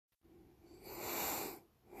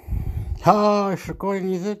Oh, it's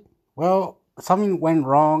recording, is it? Well, something went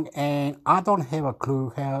wrong and I don't have a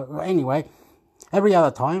clue how. Anyway, every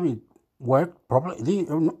other time it worked properly.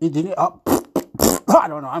 It didn't. I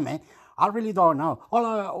don't know, man. I really don't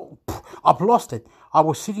know. I've lost it. I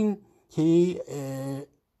was sitting here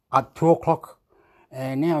at 2 o'clock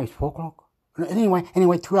and now it's 4 o'clock. Anyway,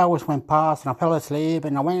 2 hours went past and I fell asleep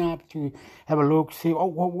and I went up to have a look, see,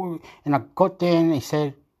 and I got there and it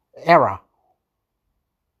said error.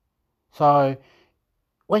 So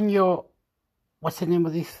when you're, what's the name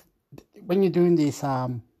of this? When you're doing this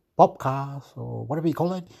podcast or whatever you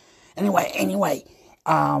call it. Anyway,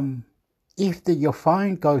 if your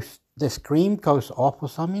phone goes, the screen goes off or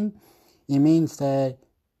something, it means that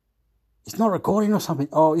it's not recording or something.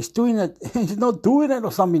 Or it's doing it, it's not doing it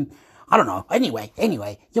or something. I don't know. Anyway,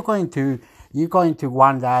 you're going to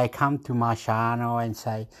one day come to my channel and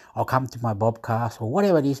say, or come to my podcast or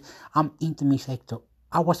whatever it is. I'm Intermix hector.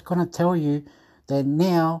 I was gonna tell you that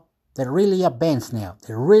now they're really advanced now.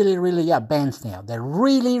 They're really advanced now. They're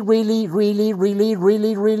really advanced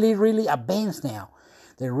now.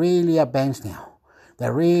 They're really advanced now.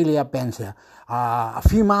 They're really advanced now. A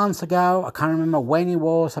few months ago, I can't remember when it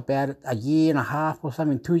was, about a year and a half or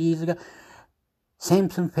something, 2 years ago,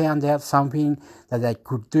 Samsung found out something that they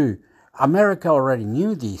could do. America already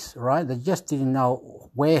knew this, right? They just didn't know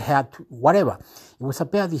where, how to, whatever. It was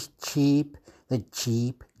about this chip, the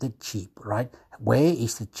chip, right? Where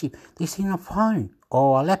is the chip? This in a phone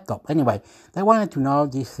or a laptop. Anyway, they wanted to know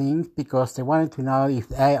these things because they wanted to know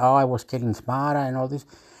if AI was getting smarter and all this.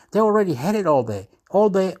 They already had it all there. All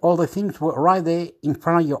the things were right there in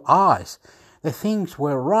front of your eyes. The things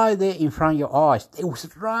were right there in front of your eyes. It was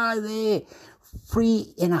right there.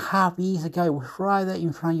 3.5 years ago, it was right there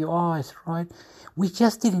in front of your eyes, right? We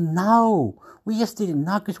just didn't know.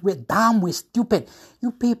 Because we're dumb, we're stupid.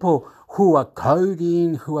 You people who are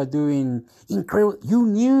coding, who are doing incredible, you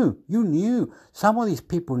knew. Some of these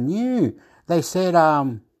people knew. They said,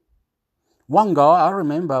 one guy, I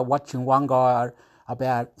remember watching one guy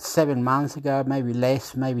about 7 months ago, maybe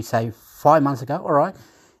less, maybe say 5 months ago, all right?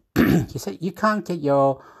 He said, you can't get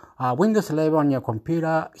your Windows 11 on your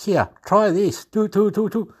computer. Here, try this, do,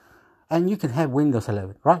 and you can have Windows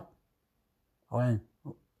 11, right? I went,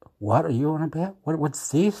 what are you on about? What's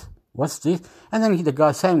this? And then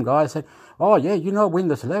same guy said, oh yeah,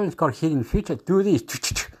 Windows 11's got hidden feature. Do this,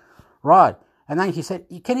 right? And then he said,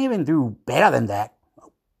 you can even do better than that.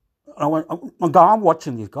 I went, I'm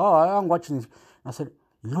watching this guy. I said,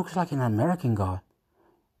 he looks like an American guy.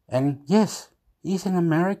 And yes, he's an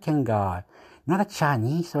American guy, not a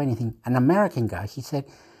Chinese or anything. An American guy. He said,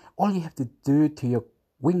 all you have to do to your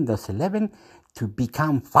Windows 11 to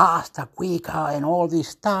become faster, quicker, and all this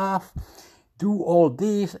stuff. Do all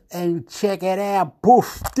this and check it out.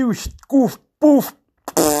 Poof, doosh, goof, poof.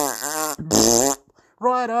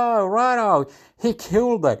 Righto. He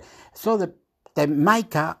killed it. So the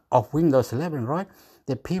maker of Windows 11, right?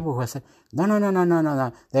 The people who said,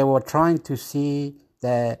 no. They were trying to see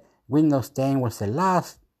that Windows 10 was the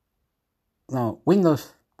last. No,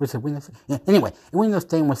 Windows 10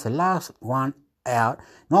 was the last one out.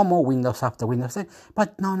 No more Windows after Windows 10.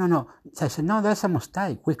 But no. So I said, no, that's a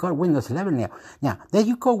mistake. We got Windows 11 now. Now, there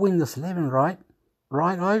you go, Windows 11, right?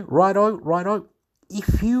 Righto.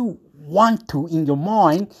 If you want to, in your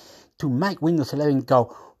mind, to make Windows 11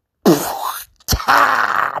 go,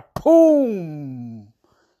 boom,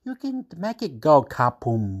 you can make it go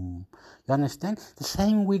kaboom. You understand? The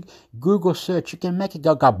same with Google search. You can make it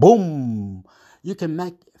go kaboom. You can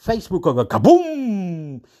make Facebook go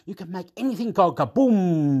kaboom. You can make anything go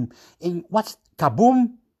kaboom. And what's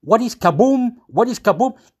kaboom? What is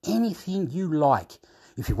kaboom? Anything you like.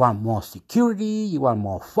 If you want more security, you want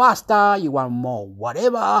more faster, you want more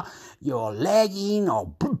whatever, you're lagging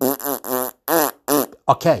or...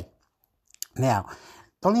 Okay. Now,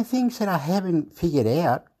 the only things that I haven't figured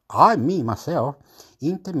out, myself,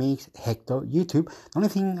 Intermix, Hector, YouTube, the only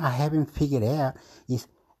thing I haven't figured out is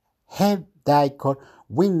have they got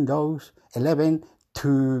Windows 11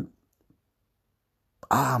 to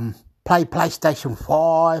play PlayStation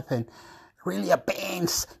 5 and really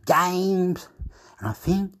advanced games? And I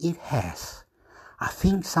think it has. I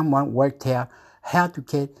think someone worked out how to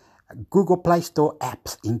get Google Play Store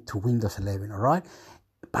apps into Windows 11, all right?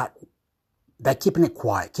 But they're keeping it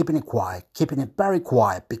very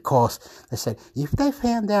quiet, because they said, if they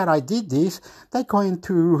found out I did this, they're going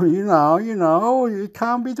to, you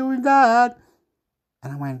can't be doing that.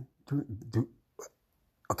 And I went,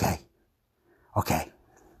 okay.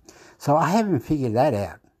 So I haven't figured that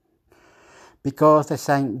out, because they're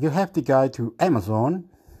saying you have to go to Amazon,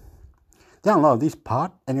 download this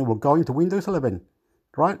part, and it will go into Windows 11.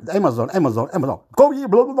 right? Amazon, go here,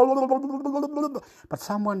 blah, blah, blah, blah, blah, blah, blah, blah. But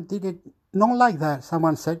someone did it not like that.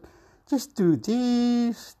 Someone said, just do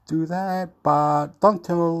this, do that, but don't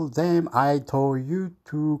tell them I told you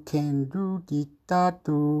to can do this, that,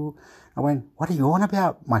 do. I went, what are you on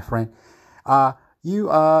about, my friend? You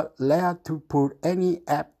are allowed to put any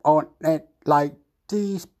app on it like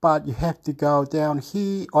this, but you have to go down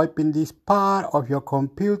here, open this part of your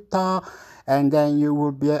computer, and then you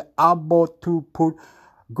will be able to put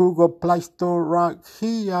Google Play Store right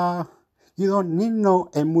here. You don't need no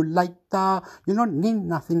emulator. You don't need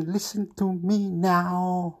nothing. Listen to me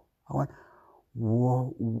now. I went,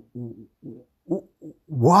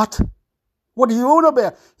 what? What are you on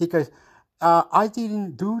about? He goes, I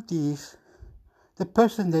didn't do this. The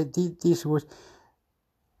person that did this was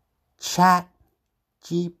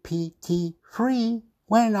ChatGPT free.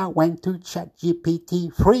 When I went to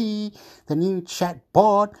ChatGPT free, the new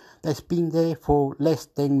chatbot that's been there for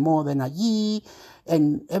more than a year,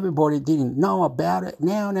 and everybody didn't know about it.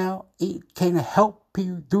 Now it can help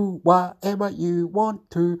you do whatever you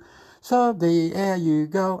want to. So there you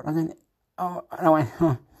go. And then I went,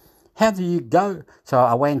 how do you go? So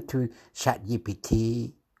I went to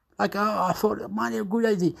ChatGPT. Like, I thought it might be a good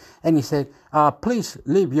idea. And he said, please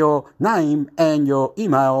leave your name and your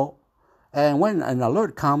email. And when an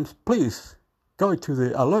alert comes, please go to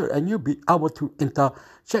the alert and you'll be able to enter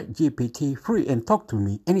ChatGPT free and talk to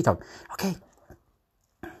me anytime. Okay.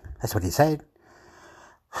 That's what he said.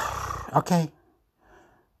 Okay.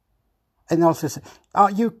 And also said,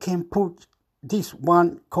 you can put this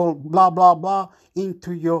one called blah, blah, blah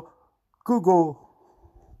into your Google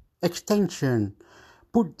extension.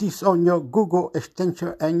 Put this on your Google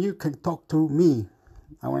extension and you can talk to me.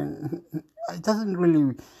 I went, it doesn't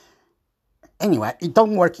really... Anyway, it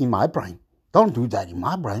don't work in my brain. Don't do that in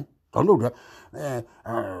my brain. Don't do that.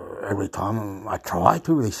 Every time I try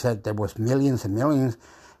to, they said there was millions and millions.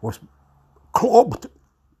 It was clobbed.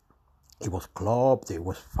 It was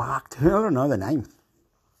fucked. I don't know the name.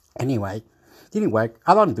 Anyway, didn't work.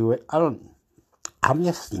 I don't do it. I'm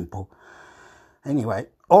just simple. Anyway,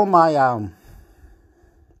 all my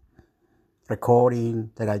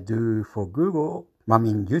recording that I do for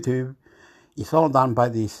YouTube, it's all done by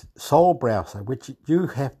this Soul browser, which you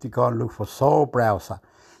have to go and look for Soul browser.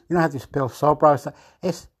 You know how to spell Soul browser?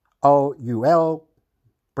 SOUL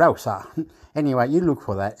browser. Anyway, you look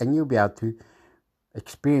for that and you'll be able to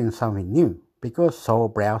experience something new because Soul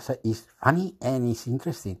browser is funny and it's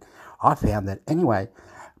interesting. I found that anyway,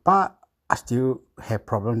 but I still have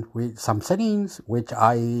problems with some settings, which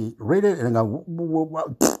I read it and go,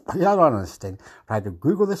 I don't understand. I try to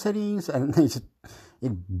Google the settings and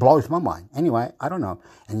it blows my mind. Anyway, I don't know.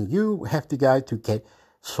 And you have to go to get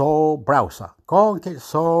Soul browser. Go and get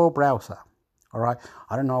Soul browser. All right.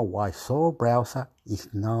 I don't know why Soul browser is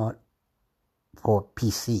not for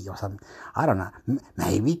PC or something. I don't know.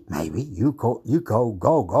 Maybe you go.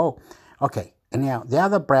 Okay. And now the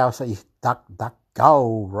other browser is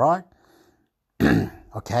DuckDuckGo, right?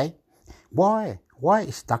 Okay. Why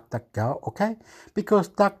is DuckDuckGo? Okay. Because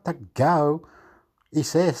DuckDuckGo, it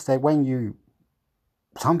says that when you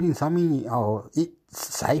something, it's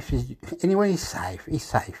safe. Anyway, it's safe.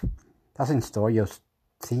 Doesn't store your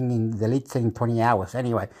thing and deletes it in 20 hours.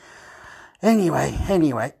 Anyway. I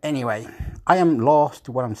am lost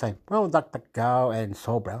to what I'm saying. Well, DuckDuckGo and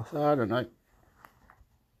Soul browser, I don't know.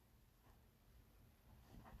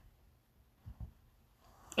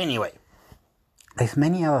 Anyway, there's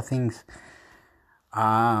many other things.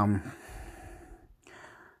 MX.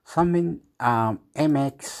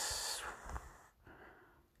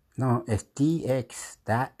 No, it's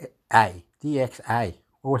DXA.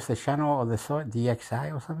 What was the channel of the site?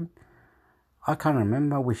 DXA or something? I can't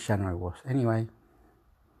remember which channel it was.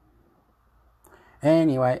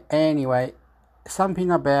 Anyway,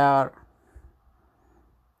 something about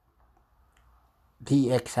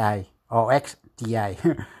DXA or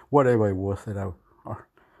XDA, whatever it was.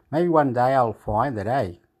 Maybe one day I'll find it,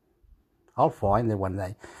 I'll find it one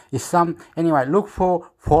day. Anyway, look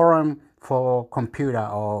for forum for computer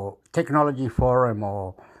or technology forum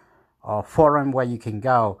or forum where you can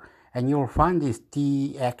go and you'll find this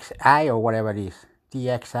DXA or whatever it is.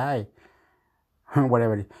 DXA,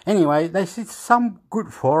 whatever it is. Anyway, there's some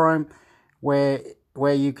good forum where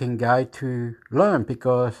you can go to learn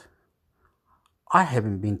because I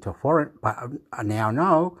haven't been to a forum, but I now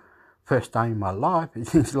know, first time in my life,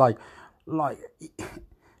 it's like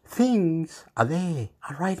things are there,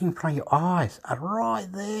 are right in front of your eyes, are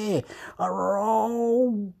right there, are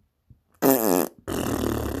all...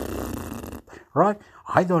 Right?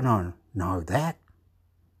 I don't know that.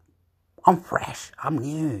 I'm fresh. I'm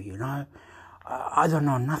new, I don't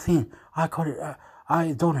know nothing. I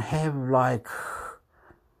don't have like,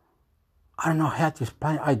 I don't know how to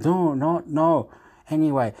explain. I do not know.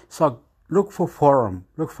 Anyway, so look for forum.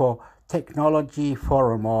 Look for technology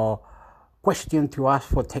forum or question to ask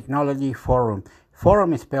for technology forum.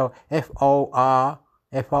 Forum is spelled F-O-R-U-M.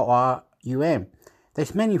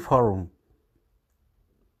 There's many forum.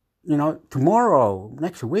 Tomorrow,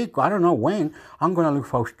 next week, I don't know when, I'm going to look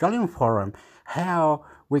for Australian forum. How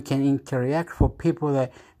we can interact for people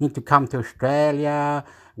that need to come to Australia.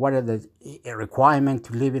 What are the requirements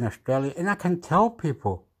to live in Australia? And I can tell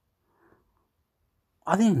people.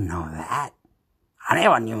 I didn't know that. I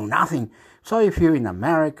never knew nothing. So if you're in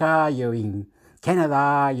America, you're in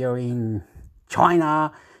Canada, you're in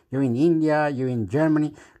China, you're in India, you're in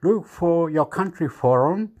Germany, look for your country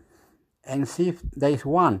forum and see if there's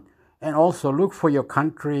one. And also look for your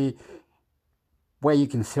country where you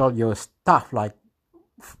can sell your stuff, like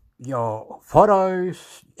your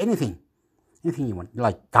photos, anything you want,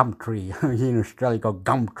 like Gumtree. Here in Australia, called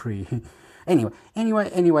Gumtree.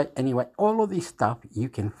 Anyway, all of this stuff you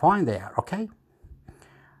can find there, okay?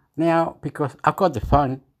 Now, because I've got the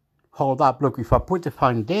phone, hold up, look, if I put the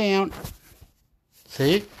phone down,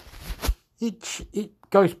 see, it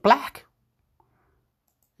goes black.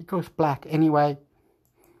 It goes black. Anyway,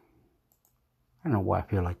 I don't know why I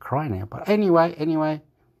feel like crying now, but anyway.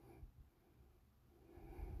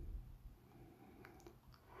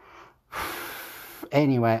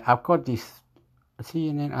 Anyway, I've got this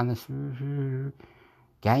CNN on the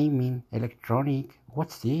gaming, electronic.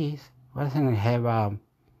 What's this? Why doesn't it have,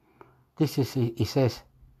 this is, it says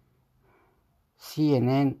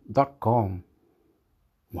CNN.com.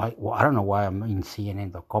 Why? Well, I don't know why I'm in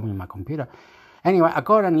CNN.com in my computer. Anyway, I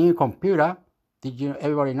got a new computer.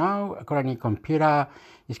 Everybody know? I got a new computer.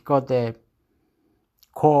 It's got the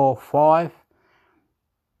Core 5,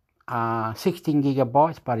 16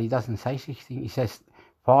 gigabytes, but it doesn't say 16. It says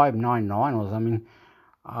 599 or something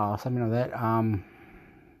like that.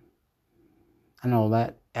 And all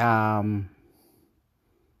that.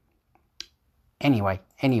 Anyway,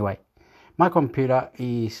 my computer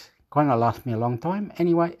is gonna last me a long time.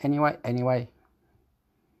 Anyway.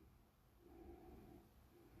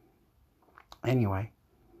 I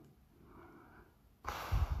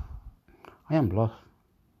am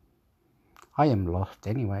lost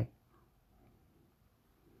anyway.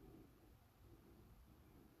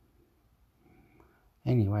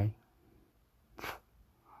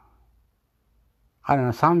 I don't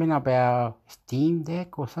know, something about Steam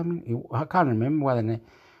Deck or something. I can't remember what the name.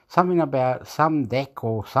 Something about some deck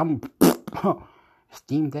or some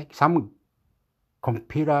Steam Deck, some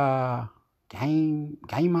computer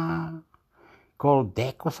gamer called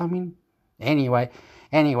Deck or something. Anyway.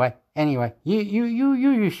 You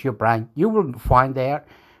use your brain. You will find out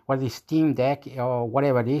what is Steam Deck or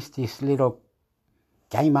whatever it is. This little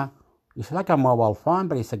gamer. It's like a mobile phone,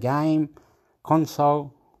 but it's a game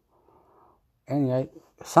console. Anyway,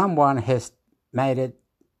 someone has made it.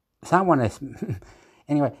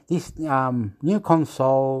 Anyway, this new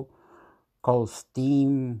console called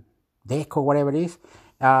Steam Deck or whatever it is.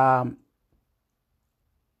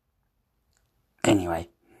 Anyway,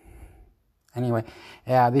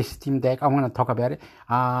 this Steam Deck, I'm going to talk about it.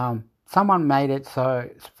 Someone made it, so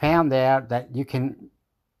found out that you can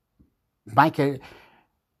make it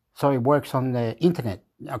so it works on the internet.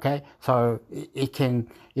 Okay, so you can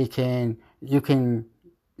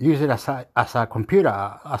use it as a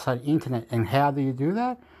computer, as an internet. And how do you do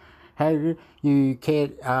that? You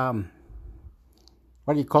can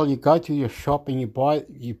what do you call? You go to your shop and you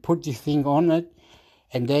put this thing on it,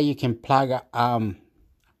 and there you can plug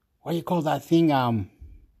what do you call that thing?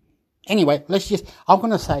 Anyway, I'm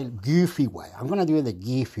going to say goofy way. I'm going to do it the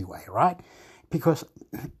goofy way, right? Because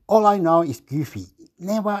all I know is goofy.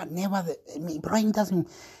 Never, my brain doesn't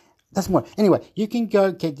work. Anyway, you can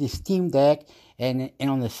go get this Steam Deck and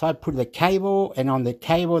on the side put the cable, and on the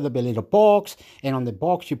cable there'll be a little box, and on the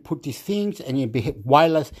box you put these things, and you'll be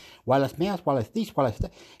wireless mouse, wireless this, wireless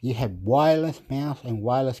that. You have wireless mouse and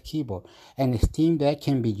wireless keyboard, and the Steam Deck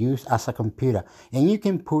can be used as a computer. And you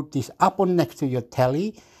can put this up on next to your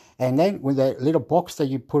telly, and then with the little box that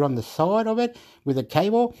you put on the side of it with the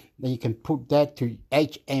cable, then you can put that to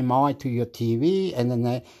HMI to your TV, and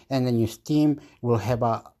then your Steam will have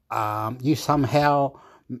you somehow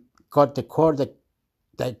got the cord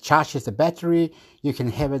that charges the battery. You can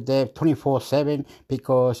have it there 24/7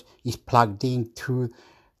 because it's plugged in to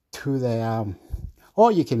the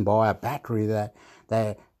or you can buy a battery that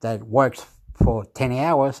works for 10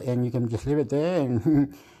 hours, and you can just leave it there,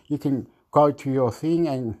 and you can go to your thing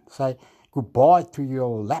and say, goodbye to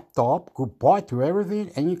your laptop, goodbye to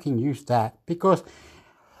everything, and you can use that because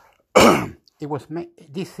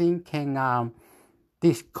this thing can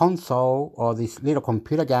this console or this little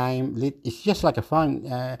computer game, it's just like a phone.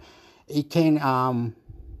 It can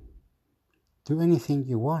do anything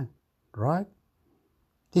you want, right?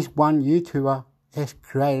 This one YouTuber has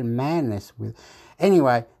created madness with.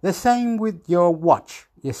 Anyway, the same with your watch.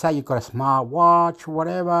 You say you got a smart watch,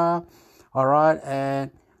 whatever, all right,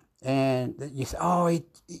 and you say, oh,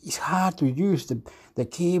 it's hard to use the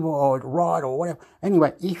keyboard right or whatever.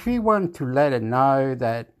 Anyway, if you want to let it know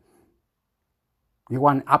that you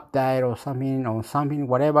want an update or something,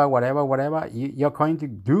 whatever, you're going to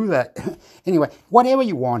do that. Anyway, whatever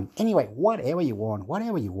you want.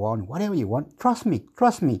 Trust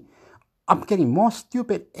me. I'm getting more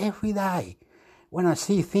stupid every day when I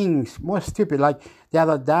see things more stupid. Like the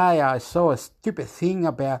other day, I saw a stupid thing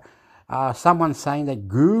about someone saying that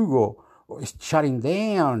Google is shutting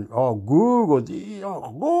down, or Google.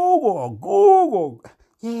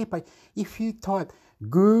 Yeah, but if you type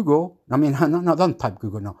Google, no, don't type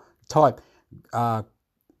Google, no. Type, what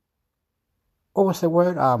was the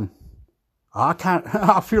word? I can't,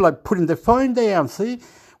 I feel like putting the phone down, see?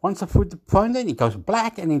 Once I put the phone down, it goes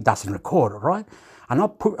black and it doesn't record, right? I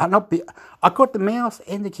got the mouse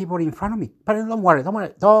and the keyboard in front of me. But don't worry,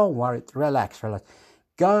 relax.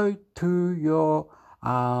 Go to your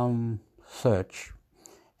search,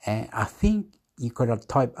 and I think you gotta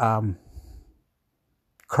type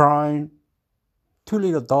Chrome, 2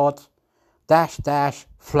 little dots, --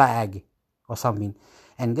 flag or something.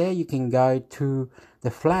 And there you can go to the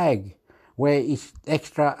flag where it's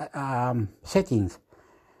extra settings.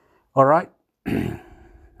 All right?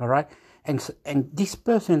 All right? And this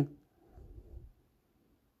person,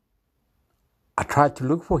 I tried to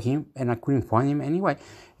look for him and I couldn't find him anyway.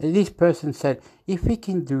 And this person said, if we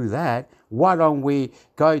can do that, why don't we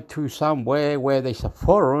go to somewhere where there's a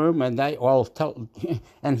forum and they all tell,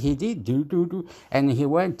 and he did do, and he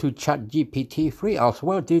went to ChatGPT 3 as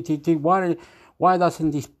well, why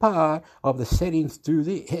doesn't this part of the settings do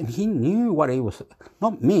this? And he knew what it was,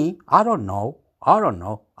 not me, I don't know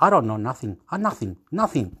nothing,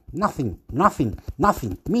 nothing,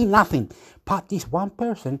 but this one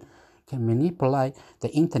person can manipulate the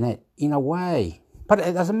internet in a way. But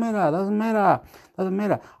it doesn't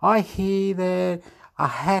matter. I hear that a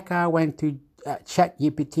hacker went to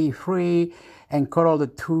ChatGPT 3 and got all the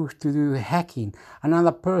tools to do hacking.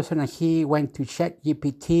 Another person here went to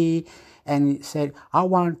ChatGPT and said, I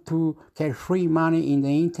want to get free money in the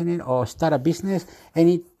internet or start a business, and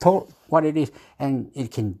it told what it is, and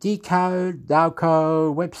it can decode,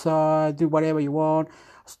 website, do whatever you want,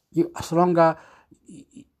 as long as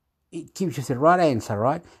it gives you the right answer,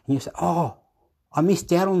 right? And you say, oh, I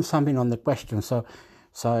missed out on something on the question, so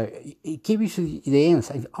it gives you the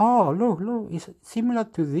answer. And, oh, look, it's similar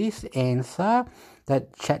to this answer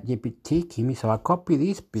that ChatGPT gave me, so I copy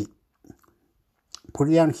this bit, put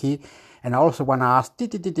it down here, and I also want to ask,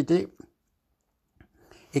 it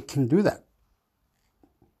can do that.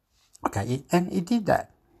 Okay, and it did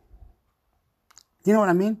that. You know what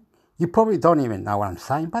I mean? You probably don't even know what I'm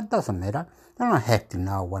saying, but it doesn't matter. You don't have to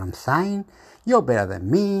know what I'm saying. You're better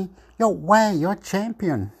than me. You're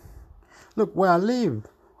champion. Look where I live.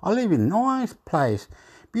 I live in a nice place,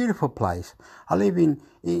 beautiful place. I live in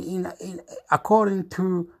according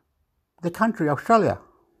to the country, Australia.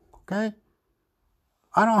 Okay?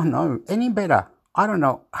 I don't know any better. I don't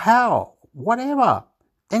know how, whatever,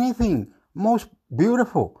 anything, most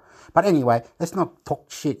beautiful. But anyway, let's not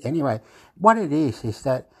talk shit. Anyway, what it is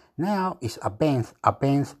that now it's a Benz, all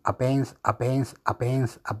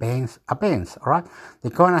right?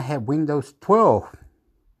 They're gonna have Windows 12.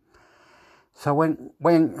 So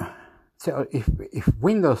if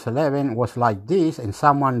Windows 11 was like this and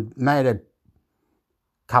someone made a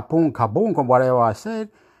kaboom, whatever I said,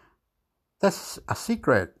 that's a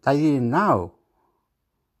secret. They didn't know,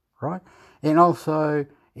 right? And also,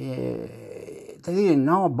 they didn't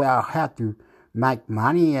know about how to make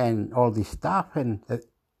money and all this stuff. And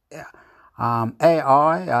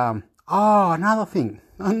AI. Another thing.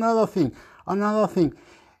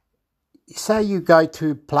 Say you go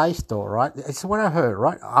to Play Store, right? It's what I heard,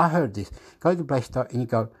 right? I heard this. Go to Play Store and you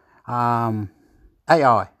go,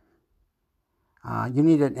 AI. You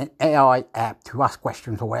need an AI app to ask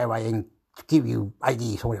questions or whatever and to give you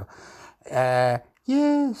ideas or whatever.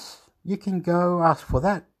 Yes, you can go ask for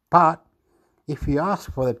that. But if you ask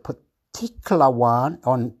for the particular one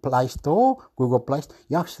on Play Store, Google Play Store,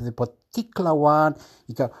 you ask for the particular one,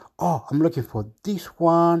 you go, oh, I'm looking for this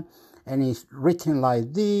one, and it's written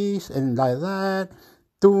like this and like that.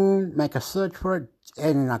 Boom, make a search for it,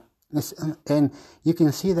 and And you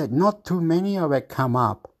can see that not too many of it come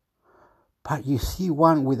up, but you see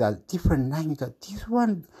one with a different name. You go,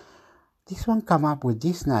 this one come up with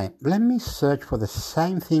this name. Let me search for the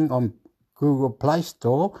same thing on Google Play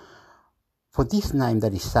Store for this name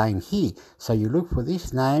that is saying here. So you look for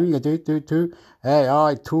this name, you do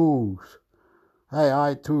AI tools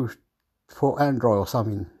for Android or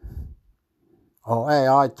something, or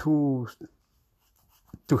AI tools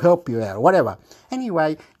to help you out, whatever.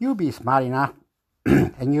 Anyway, you'll be smart enough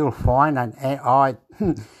and you'll find an AI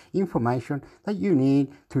information that you need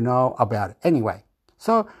to know about it. Anyway,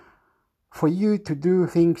 so for you to do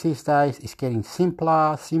things these days, it's getting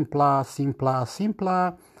simpler,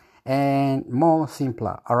 and more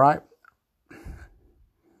simpler, all right?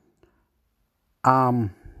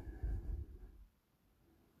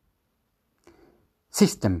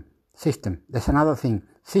 System. There's another thing.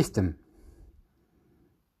 System.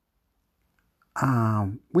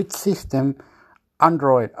 With system,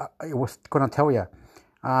 Android, I was going to tell you,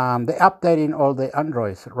 they're updating all the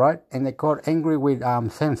Androids, right? And they got angry with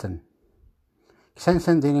Samsung.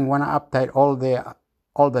 Samsung didn't want to update all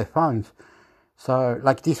their phones. So,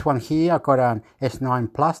 like this one here, I got an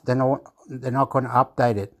S9 Plus. They're not going to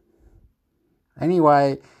update it.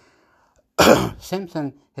 Anyway,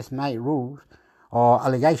 Samsung has made rules or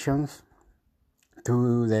allegations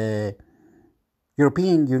to the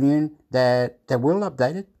European Union that they will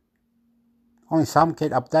update it. Only some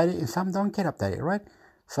get updated and some don't get updated, right?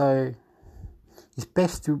 So it's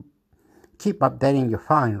best to keep updating your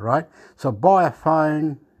phone, right? So buy a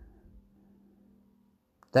phone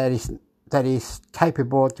that is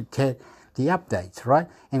capable to get the updates, right?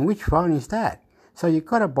 And which phone is that? So you've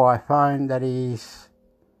got to buy a phone that is,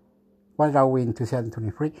 what are we in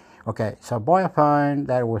 2023? Okay, so buy a phone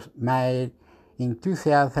that was made in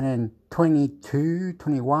 2022,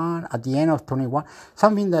 21, at the end of 21,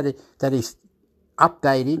 something that is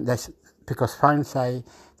updating. That's because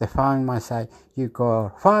the phone might say you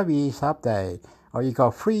got 5 years update, or you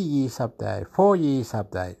got 3 years update, 4 years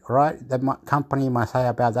update, right? The company might say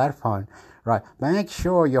about that phone, right? But make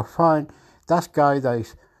sure your phone does go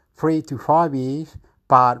those 3 to 5 years,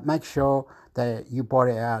 but make sure that you bought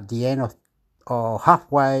it at the end of or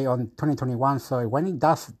halfway on 2021. So when it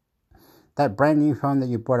does, that brand new phone that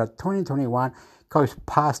you bought at 2021 goes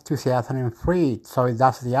past 2003. So it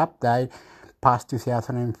does the update past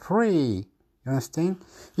 2003. You understand?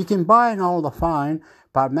 You can buy an older phone,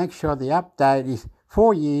 but make sure the update is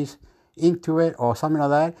 4 years into it or something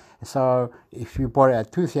like that. So if you bought it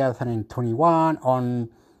at 2021 and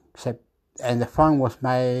the phone was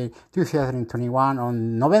made 2021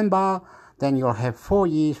 on November, then you'll have 4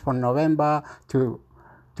 years from November to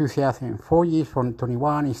 2004 years from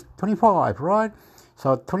 21 is 25, right?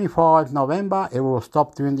 So 25 November, it will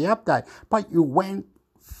stop doing the update. But you went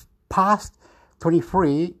past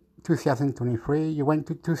 2023, you went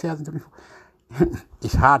to 2024.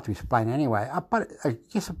 It's hard to explain anyway, but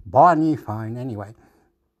just buy a new phone anyway.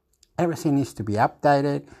 Everything needs to be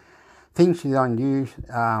updated. Things you don't use,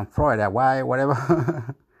 throw it away,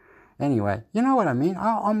 whatever. Anyway, you know what I mean?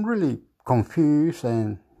 I'm really confused,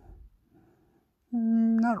 and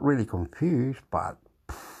not really confused, but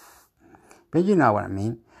you know what I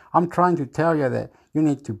mean. I'm trying to tell you that you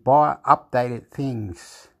need to buy updated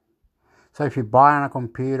things. So if you buy on a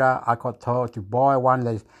computer, I got told to buy one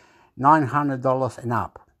that's $900 and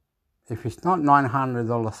up. If it's not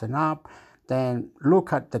 $900 and up, then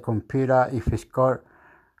look at the computer. If it's got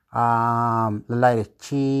the latest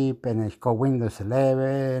chip and it's got Windows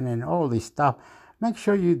 11 and all this stuff, make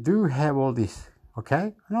sure you do have all this,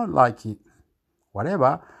 okay? Not like it,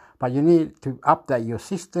 whatever, but you need to update your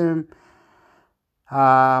system.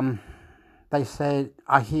 They said,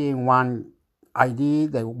 I hear one ID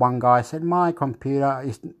that one guy said, my computer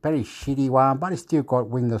is very shitty one, but it's still got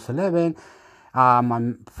Windows 11.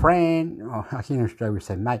 My friend, here in Australia we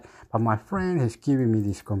say mate, but my friend has given me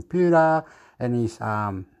this computer and it's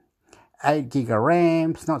 8 gig of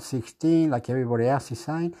RAM, it's not 16 like everybody else is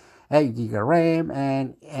saying, 8 gig of RAM,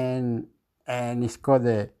 and it's got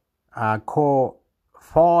the Core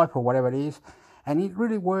 5 or whatever it is, and it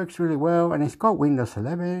really works really well, and it's got Windows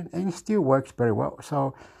 11 and it still works very well.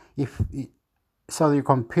 So so your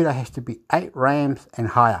computer has to be 8 RAMs and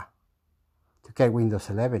higher to get Windows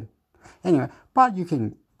 11. Anyway, but you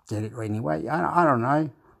can get it anyway. I don't know.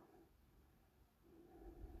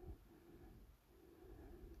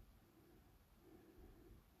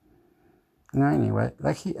 Anyway,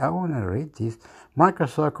 I want to read this.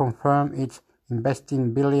 Microsoft confirmed it's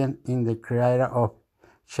investing billions in the creator of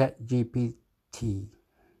ChatGPT.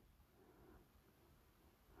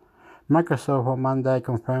 Microsoft on Monday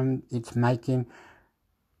confirmed it's making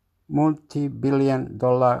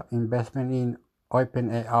multi-billion-dollar investment in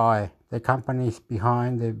OpenAI, the companies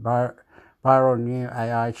behind the viral new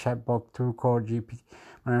AI chatbot tool called GPT.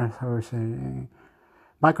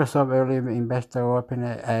 Microsoft early investor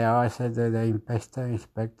OpenAI said that the investor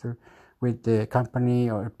inspector with the company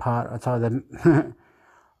or part. So the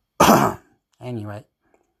anyway,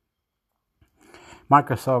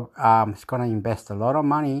 Microsoft is going to invest a lot of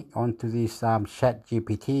money onto this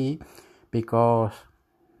ChatGPT because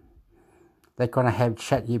they're going to have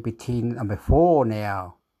ChatGPT number 4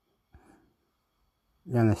 now.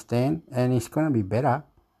 You understand? And it's going to be better.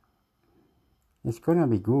 It's going to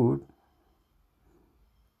be good.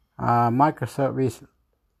 Microsoft is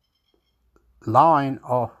line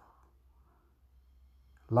of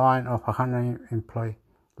 100 employees.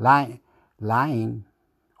 Line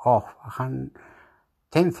of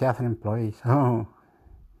 10,000 employees. Oh.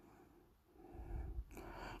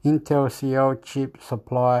 Intel CEO chip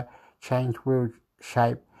supply change will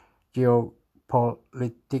shape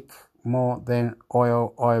geopolitics more than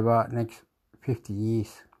oil over next 50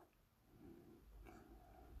 years.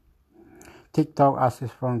 TikTok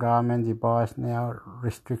access from government device now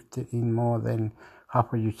restricted in more than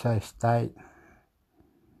half of United States.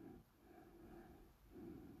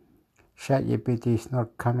 ChatGPT is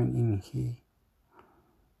not coming in here.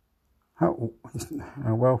 Oh,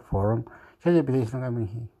 well forum. ChatGPT is not coming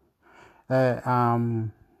here.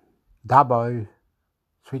 Davos,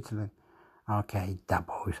 Switzerland. Okay,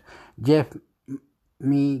 Davos. Jeff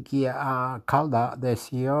Calder, the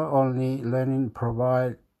CEO, only learning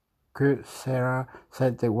provide Coursera,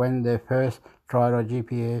 said that when they first tried a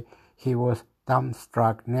GPA, he was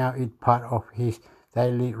dumbstruck. Now it's part of his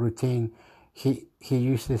daily routine. He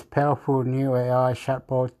uses powerful new AI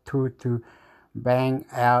chatbot tool to bang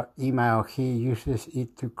out email. He uses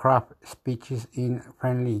it to craft speeches in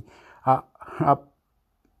friendly,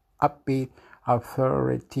 upbeat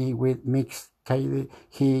authority with mixed cadence.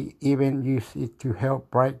 He even uses it to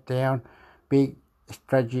help break down big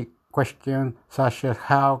strategic questions such as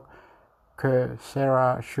how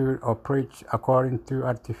Coursera should operate according to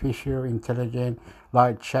artificial intelligence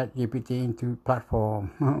like ChatGPT into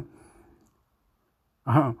platform.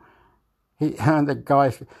 And the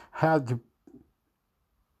guys had to,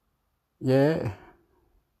 yeah.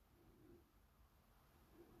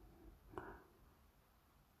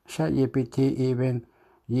 ChatGPT even,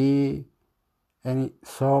 and it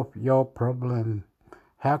solve your problem.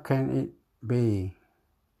 How can it be?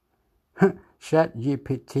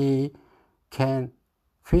 ChatGPT can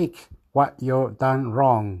fix what you've done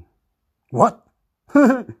wrong. What?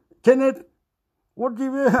 Can it? What do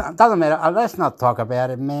you? Doesn't matter. Let's not talk about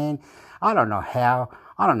it, man. I don't know how.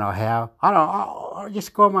 I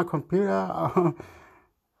just go on my computer.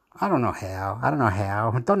 I don't know how.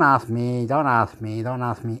 Don't ask me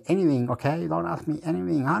anything, okay? Don't ask me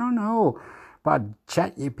anything. I don't know. But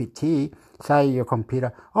ChatGPT, say your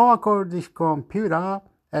computer, I got this computer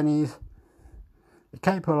and it's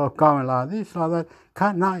capable of going like this, like that.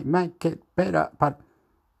 Can I make it better? But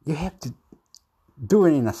you have to do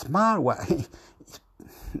it in a smart way.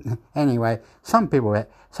 Anyway, some people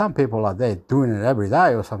are there doing it every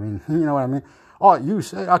day or something. You know what I mean? Oh, you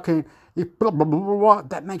say I can, if blah blah blah blah, blah,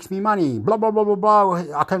 that makes me money. Blah blah blah blah blah.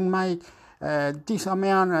 I can make this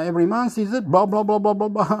amount every month. Is it blah blah blah blah blah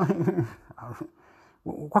blah?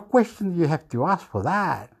 What question do you have to ask for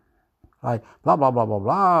that? Like blah blah blah blah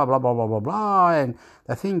blah blah blah blah blah blah, and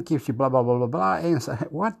the thing gives you blah blah blah blah blah, and so,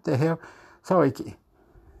 what the hell? So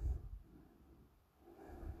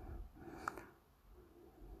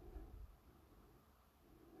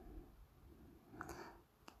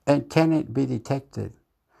and can it be detected?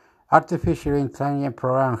 Artificial intelligence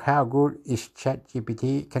program, how good is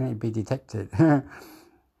ChatGPT? Can it be detected?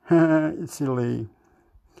 It's silly.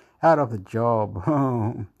 Out of the job.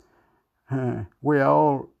 We are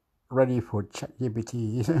all ready for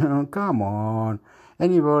ChatGPT. Come on.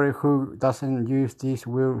 Anybody who doesn't use this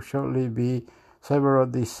will shortly be several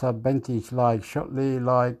disadvantages. Like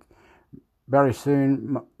very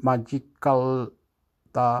soon, Magical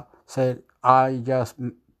said, I just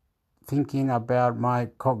thinking about my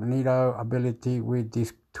cognitive ability with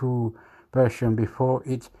this tool version before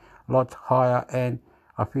it's a lot higher and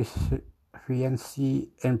efficiency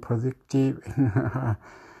and productive.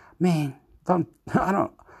 Man,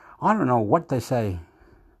 I don't know what they say.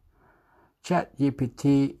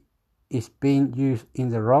 ChatGPT is being used in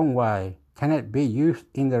the wrong way. Can it be used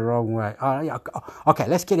in the wrong way? Okay,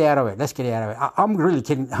 let's get out of it. I'm really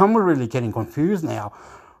getting confused now.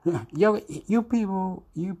 You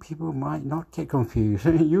people might not get confused.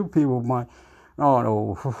 You people might. Oh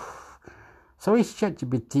no. So is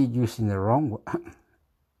ChatGPT used in the wrong way?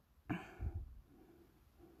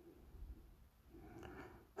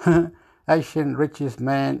 Asian richest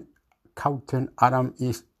man, Colton Adam,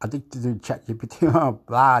 is addicted to ChatGPT. Oh,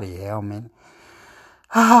 bloody hell, man.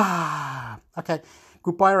 Okay,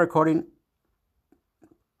 goodbye recording.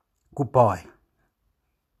 Goodbye.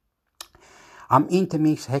 I'm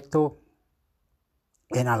Intermix, Hector,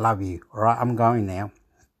 and I love you. All right, I'm going now.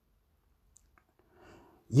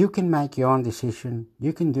 You can make your own decision.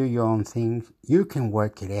 You can do your own things. You can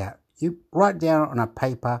work it out. You write down on a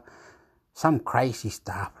paper some crazy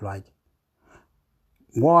stuff like,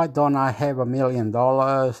 why don't I have $1 million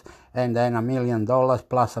and then $1 million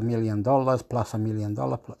plus $1 million plus $1 million?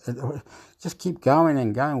 Just keep going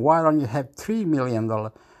and going. Why don't you have $3 million?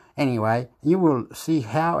 Anyway, you will see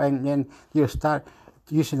how, and then you start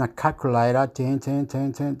using a calculator,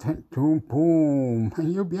 boom, boom,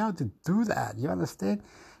 and you'll be able to do that. You understand?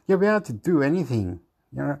 You'll be able to do anything.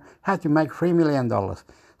 You know how to make $3 million.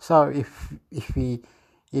 So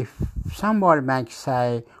if somebody makes,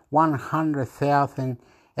 say, 100,000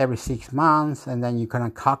 every 6 months, and then you're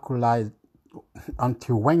gonna calculate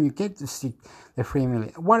until when you get the 3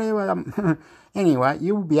 million, whatever. Anyway,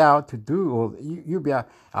 you'll be able to do, or you'll be able,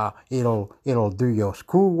 it'll do your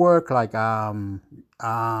schoolwork, like your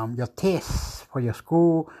tests for your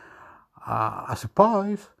school. I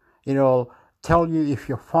suppose it'll tell you if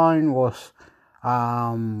your phone was,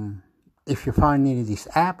 if your phone needed this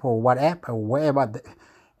app or what app or whatever.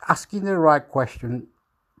 Asking the right question,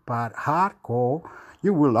 but hardcore,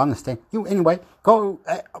 you will understand. You anyway. Go.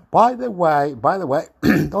 By the way,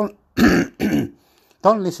 don't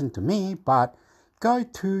don't listen to me, but go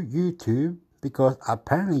to YouTube, because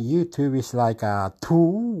apparently YouTube is like a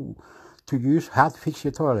tool to use how to fix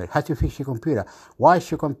your toilet, how to fix your computer. Why is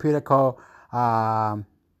your computer called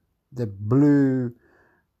the blue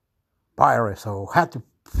virus, or how to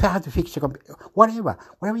fix your computer?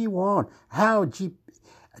 Whatever you want. How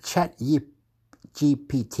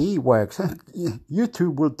ChatGPT works.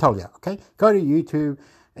 YouTube will tell you. Okay, go to YouTube,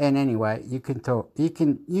 and anyway, you can tell. You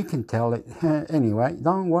can tell it. Anyway,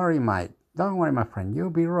 don't worry, mate. Don't worry, my friend. You'll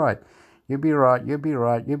be right. You'll be right. You'll be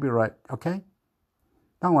right. You'll be right. Okay.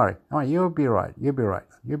 Don't worry. You'll be right. You'll be right.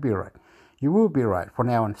 You'll be right. You will be right from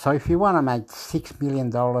now on. So if you want to make $6 million,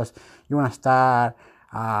 you want to start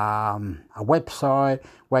a website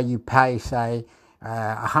where you pay, say,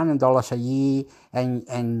 $100 a year,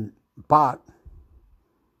 and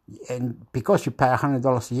because you pay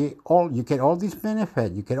 $100 a year, you get all this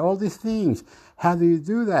benefit, you get all these things. How do you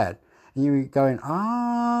do that? And you're going,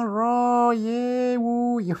 right, yeah,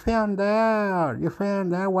 woo, you found out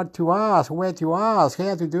what to ask, where to ask,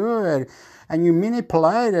 how to do it, and you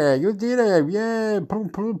manipulate it, you did it, yeah,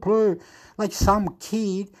 like some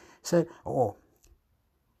kid said, I'm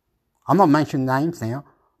not mentioning names now,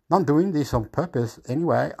 not doing this on purpose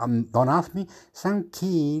anyway, don't ask me. Some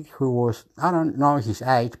kid who was, I don't know his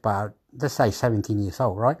age, but let's say 17 years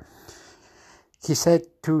old, right? He said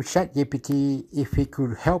to ChatGPT if he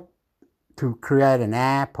could help to create an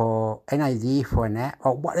app or an idea for an app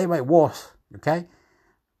or whatever it was, okay?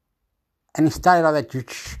 And he started like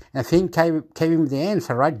that, and thing gave him the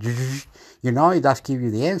answer, right? You know, it does give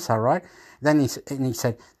you the answer, right? Then he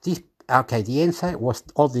said, okay, the answer was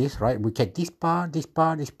all this, right? We get this part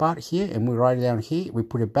here, and we write it down here. We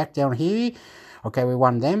put it back down here. Okay, we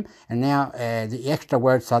want them. And now the extra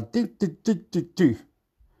words are do.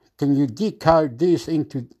 Can you decode this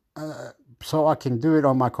into so I can do it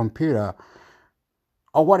on my computer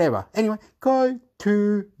or whatever? Anyway, go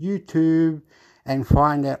to YouTube and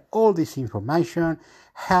find out all this information.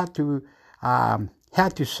 How to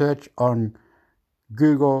search on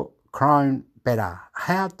Google Chrome better,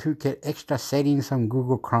 how to get extra settings on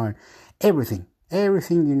Google Chrome, everything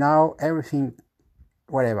you know, everything,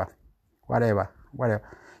 whatever.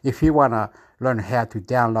 If you want to learn how to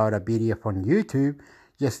download a video from YouTube,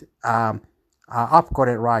 just I've got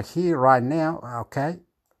it right here, right now, okay?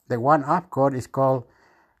 The one I've got is called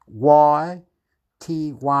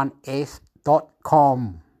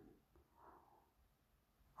yt1s.com.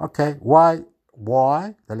 Okay, the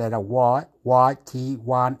letter Y,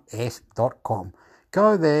 yt1s.com.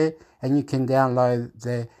 Go there and you can download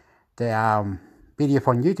the video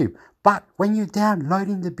from YouTube. But when you're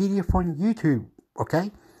downloading the video from YouTube, okay,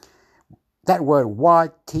 that word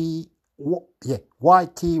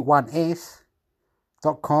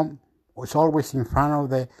yt1s.com is always in front of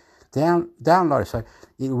the downloader. So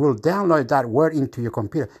it will download that word into your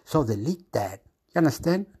computer. So delete that. You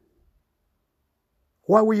understand?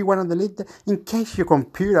 Why would you want to delete that? In case your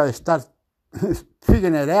computer starts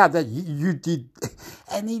figuring it out that you did,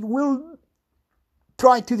 and it will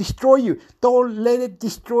try to destroy you. Don't let it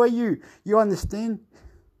destroy you. You understand?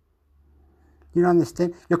 You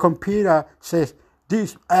understand? Your computer says,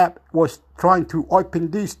 this app was trying to open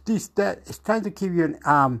this, that. It's trying to give you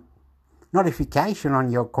an notification on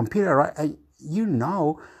your computer, right? And you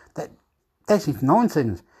know that this is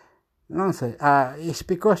nonsense. It's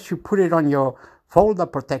because you put it on your folder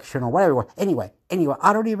protection or whatever. Anyway,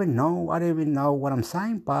 I don't even know what I'm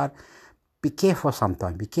saying, but be careful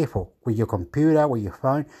sometimes. Be careful with your computer, with your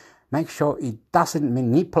phone. Make sure it doesn't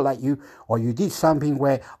manipulate you, or you did something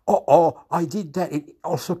where, I did that. It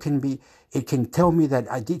also it can tell me that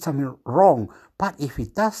I did something wrong. But if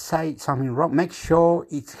it does say something wrong, make sure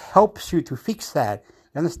it helps you to fix that.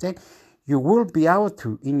 You understand? You will be able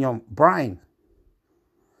to in your brain.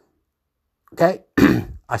 Okay?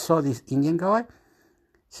 I saw this Indian guy.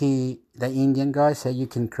 The Indian guy said you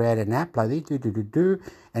can create an app like this,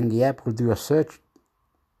 and the app will do a search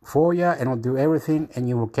for you and it'll do everything, and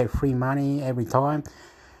you will get free money every time.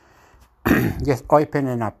 Just open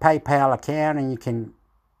a PayPal account and you can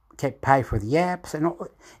get paid for the apps and all,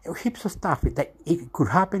 heaps of stuff that it could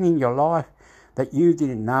happen in your life that you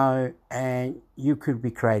didn't know, and you could be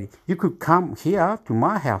creative. You could come here to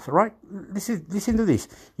my house, right? Listen to this.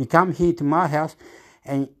 You come here to my house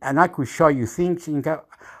and I could show you things and you go,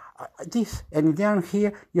 this, and down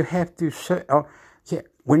here you have to search.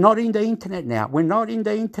 We're not in the internet now.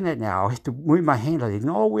 I have to move my hand like this.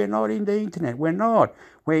 No, we're not in the internet. We're not.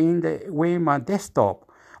 We're in my desktop.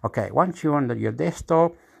 Okay, once you're on your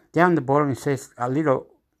desktop, down the bottom it says I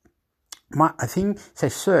think it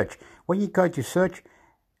says search. When you go to search,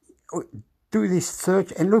 do this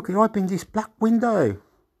search and look, it opens this black window.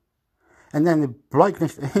 And then the bloke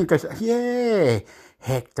next to him goes, yeah,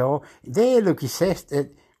 Hector. There, look, it says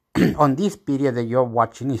that on this video that you're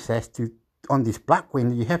watching, it says on this black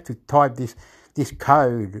window, you have to type this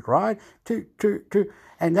code, right?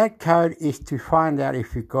 And that code is to find out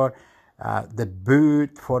if you got the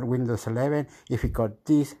boot for Windows 11, if you got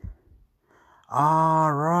this.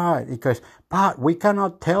 Right. It goes, but we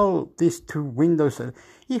cannot tell this to Windows.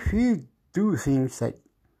 If you do things that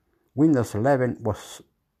Windows 11 was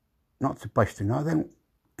not supposed to know, then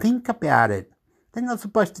think about it. They're not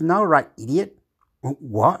supposed to know, right, idiot?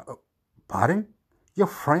 What? Pardon? Your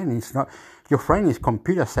friend is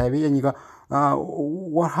computer savvy, and you go,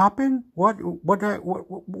 what happened? What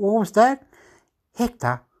was that?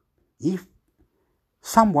 Hector, if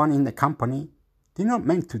someone in the company did not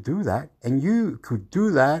meant to do that, and you could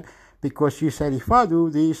do that because you said, if I do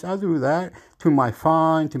this, I do that to my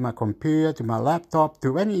phone, to my computer, to my laptop,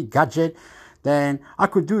 to any gadget, then I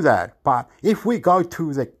could do that. But if we go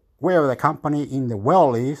to wherever the company in the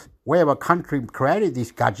world is, wherever country created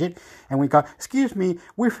this gadget, and we go, excuse me,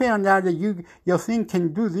 we found out that your thing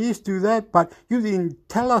can do this, do that, but you didn't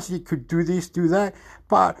tell us you could do this, do that,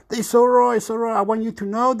 but it's all right, I want you to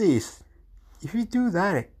know this. If you do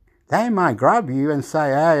that, they might grab you and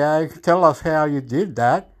say, hey, tell us how you did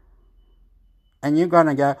that. And you're going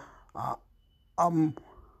to go,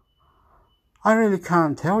 I really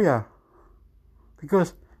can't tell you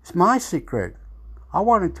because it's my secret. I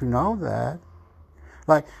wanted to know that.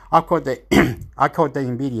 Like, I called the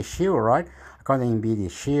NVIDIA Shield, right? I got the NVIDIA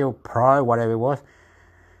Shield Pro, whatever it was.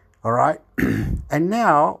 All right? And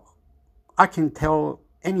now I can tell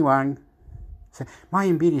anyone, say, my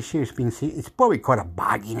NVIDIA Shield's been seen, it's probably got a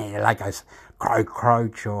bug in it, like a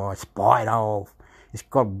cockroach or a spider, or it's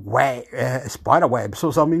got spider webs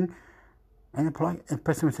or something. And the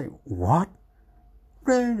person would say, what?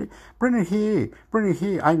 Bring it here.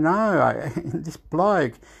 I know, this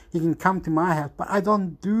bloke, he can come to my house, but I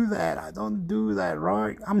don't do that,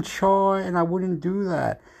 right? I'm shy and I wouldn't do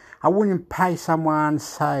that. I wouldn't pay someone,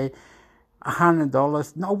 say,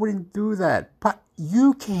 $100. No, I wouldn't do that. But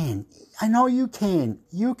you can. I know you can.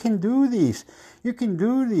 You can do this. You can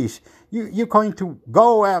do this. You're going to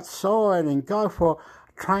go outside and go for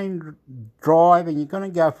a train drive, and you're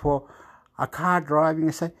going to go for a car driving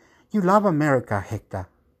and say, you love America, Hector.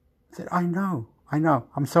 I said, I know.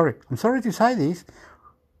 I'm sorry to say this.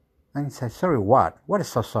 And he said, sorry what? What is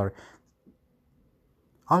so sorry?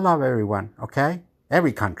 I love everyone, okay?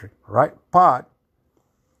 Every country, right? But,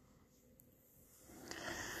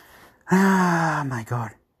 my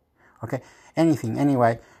God. Okay,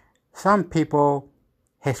 anyway, some people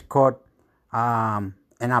has got an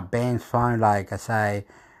advanced phone, like I say,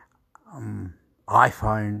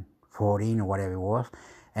 iPhone 14 or whatever it was,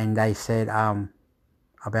 and they said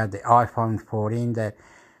about the iPhone 14 that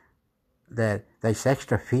there's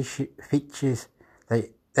extra features,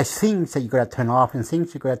 there's things that you got to turn off and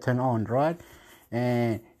things you got to turn on, right?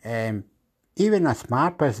 And even a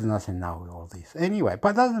smart person doesn't know all this anyway. But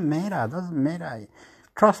it doesn't matter.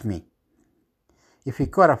 Trust me. If you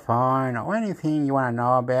got a phone or anything you want to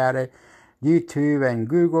know about it, YouTube and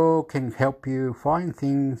Google can help you find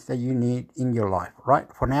things that you need in your life,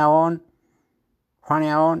 right? From now on,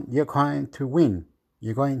 you're going to win.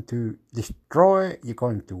 You're going to destroy, you're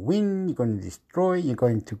going to win, you're going to destroy, you're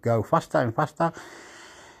going to go faster and faster,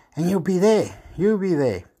 and you'll be there,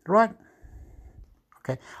 right?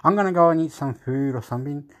 Okay, I'm going to go and eat some food or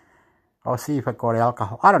something. I'll see if I got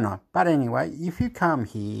alcohol. I don't know. But anyway, if you come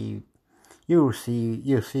here, you'll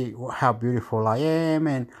see how beautiful I am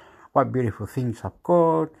and what beautiful things I've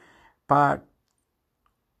got. But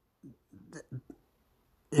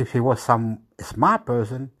if it was some smart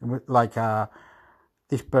person, like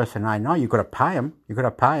this person I know, you got to pay him.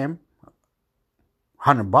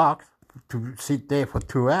 $100 to sit there for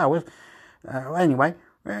 2 hours. Anyway,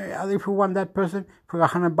 if you want that person for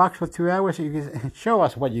 $100 for 2 hours, you can show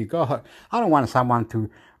us what you got. I don't want someone to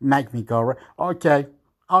make me go, okay,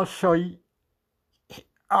 I'll show you.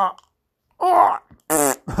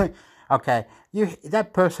 Okay,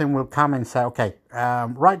 that person will come and say, okay,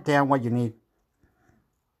 write down what you need.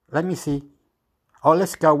 Let me see. Oh,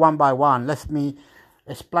 let's go one by one. Let me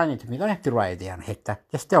explain it to me. You don't have to write it down, Hector.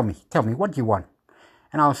 Just tell me what you want.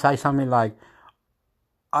 And I'll say something like,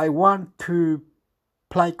 I want to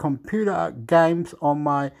play computer games on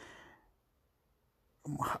my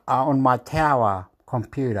tower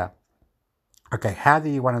computer. Okay, how do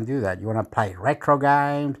you want to do that? You want to play retro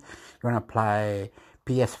games? You want to play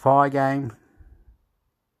PS5 games?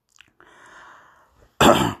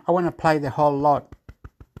 I want to play the whole lot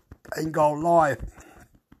and go live.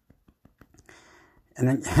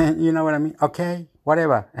 And then, you know what I mean? Okay,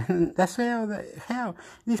 whatever. And that's how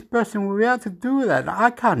this person will be able to do that. I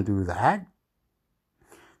can't do that.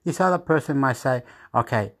 This other person might say,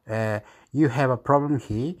 okay, you have a problem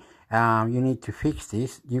here. You need to fix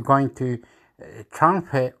this. You're going to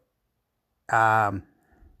transfer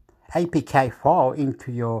APK file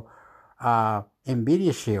into your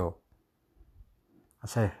NVIDIA Shield. I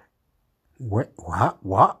say, what?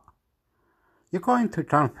 You're going to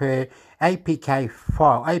transfer APK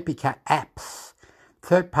apps,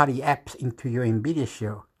 third-party apps into your NVIDIA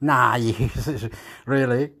Shield. Nah,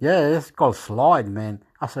 really? Yeah, it's called Slide, man.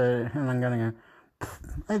 I said, and I'm going to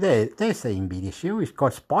go, there's the NVIDIA Shield. It's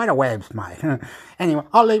got spider webs, mate. Anyway,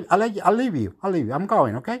 I'll leave you. I'm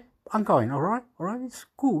going, okay? I'm going, all right? It's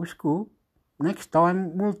cool. Next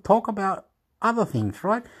time, we'll talk about other things,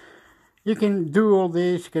 right? You can do all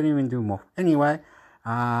this, you can even do more. Anyway,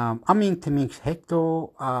 I'm Intermix Hector.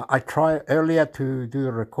 I tried earlier to do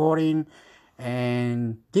the recording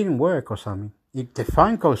and didn't work or something. If the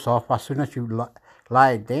phone goes off as soon as you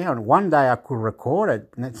lay it down, one day I could record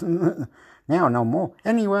it. Now no more.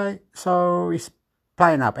 Anyway, so it's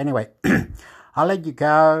playing up. Anyway, I'll let you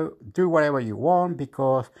go. Do whatever you want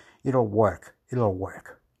because it'll work.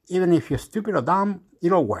 Even if you're stupid or dumb,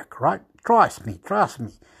 it'll work, right? Trust me.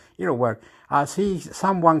 It'll work. I see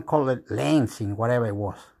someone call it lancing, whatever it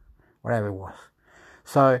was.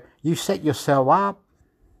 So you set yourself up,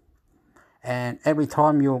 and every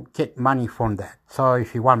time you'll get money from that. So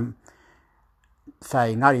if you want,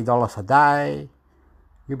 say, $90 a day,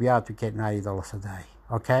 you'll be able to get $90 a day,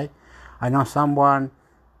 okay? I know someone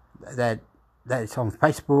that's on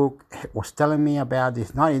Facebook was telling me about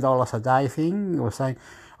this $90 a day thing. He was saying,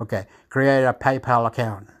 okay, create a PayPal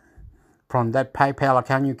account. From that PayPal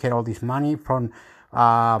account, you get all this money from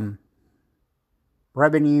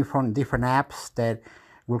revenue from different apps that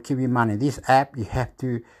will give you money. This app, you have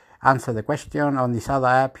to answer the question. On this other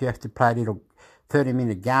app, you have to play a little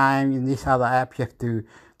 30-minute game. In this other app, you have to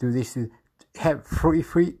do this. Have free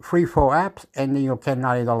 4 apps, and then you'll get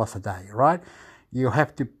 $90 a day, right? You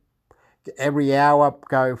have to every hour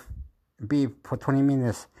be for 20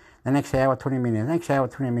 minutes. The next hour, 20 minutes, next hour,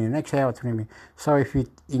 20 minutes, next hour, 20 minutes. So if you,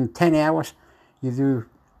 in 10 hours, you do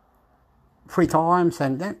 3 times,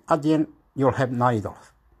 and then at the end, you'll have $90.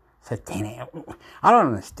 So 10 hours. I don't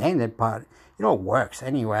understand it, but it all works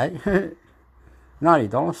anyway.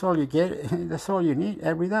 $90, all you get, that's all you need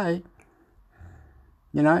every day.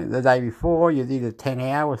 You know, the day before, you did the 10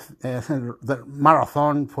 hours, the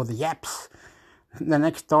marathon for the apps. The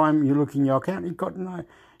next time you look in your account,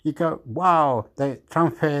 you go, wow, they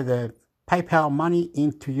transfer the PayPal money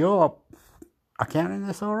into your account, and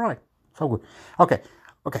that's all right. So good.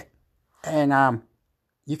 Okay. And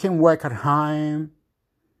you can work at home,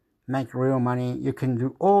 make real money. You can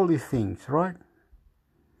do all these things, right?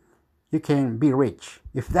 You can be rich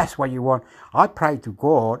if that's what you want. I pray to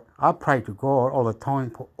God all the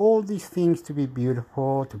time for all these things to be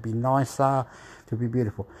beautiful, to be nicer, to be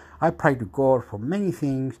beautiful. I pray to God for many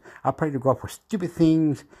things. I pray to God for stupid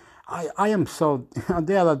things. I am so...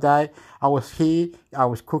 The other day, I was here, I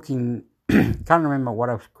was cooking Can't remember what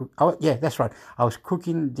I was cooking. Oh, yeah, that's right. I was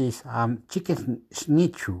cooking this chicken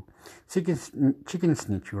schnitzel. Chicken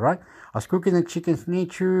schnitzel, right? I was cooking the chicken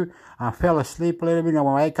schnitzel. I fell asleep a little bit, and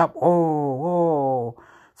when I wake up, oh.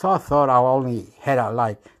 So I thought I only had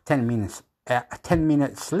like 10 minutes,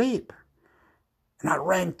 10-minute sleep. And I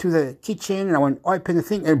ran to the kitchen, and I went open the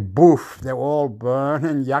thing, and boof, they were all burned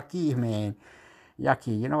and yucky, man.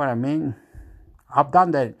 Yucky, you know what I mean? I've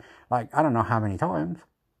done that, like, I don't know how many times.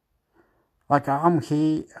 Like, I'm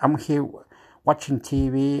here watching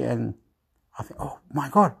TV, and I think, oh my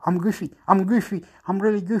God, I'm goofy, I'm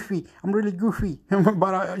really goofy.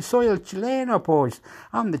 But I soy el chileno, pues.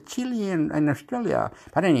 I'm the Chilean in Australia.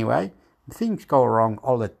 But anyway, things go wrong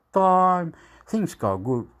all the time. Things go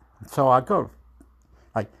good. So I got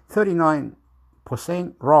like 39%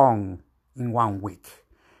 wrong in 1 week.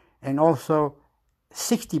 And also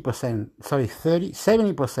 70% to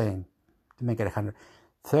make it 100.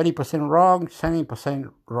 30% wrong,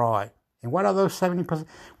 70% right. And what are those 70%?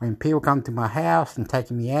 When people come to my house and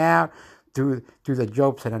take me out, do the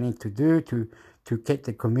jobs that I need to do to get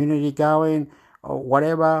the community going or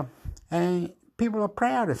whatever. And people are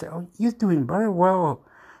proud and say, oh, you're doing very well,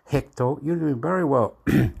 Hector. You're doing very well.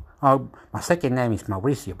 Oh, my second name is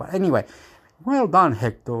Mauricio. But anyway, well done,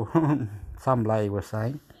 Hector. Some lady was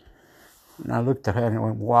saying. And I looked at her and I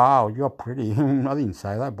went, wow, you're pretty. I didn't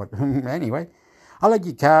say that, but anyway. I let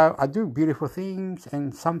you go. I do beautiful things,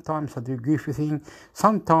 and sometimes I do goofy things.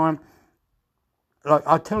 Sometimes, like,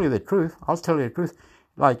 I'll tell you the truth.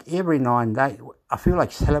 Like, every 9 days, I feel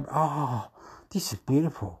like celebrating. Oh, this is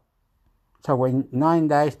beautiful. So when 9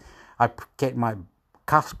 days, I get my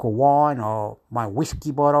cask of wine or my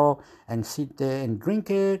whiskey bottle and sit there and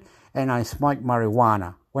drink it, and I smoke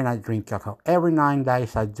marijuana when I drink alcohol. Every 9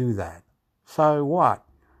 days, I do that. So what?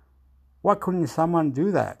 Why couldn't someone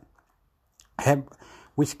do that? Have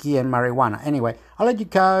whiskey and marijuana. Anyway, I'll let you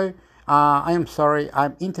go. I am sorry.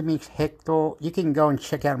 I'm Intermix Hector. You can go and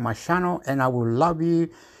check out my channel, and I will love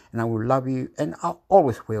you, and I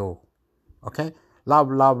always will. Okay?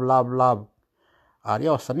 Love.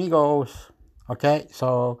 Adios, amigos. Okay?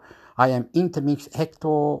 So, I am Intermix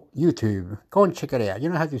Hector YouTube. Go and check it out. You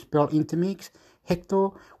know how to spell Intermix Hector?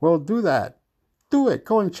 Well, do that. Do it.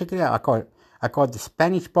 Go and check it out. I call it the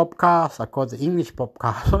Spanish podcast. I call it the English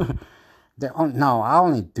podcast. No, I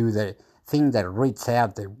only do the thing that reads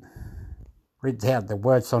out the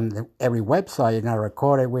words on every website, and I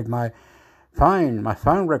record it with my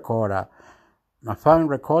phone recorder. My phone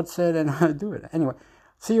records it, and I do it. Anyway,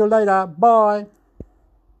 see you later. Bye.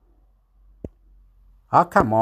 Oh, come on.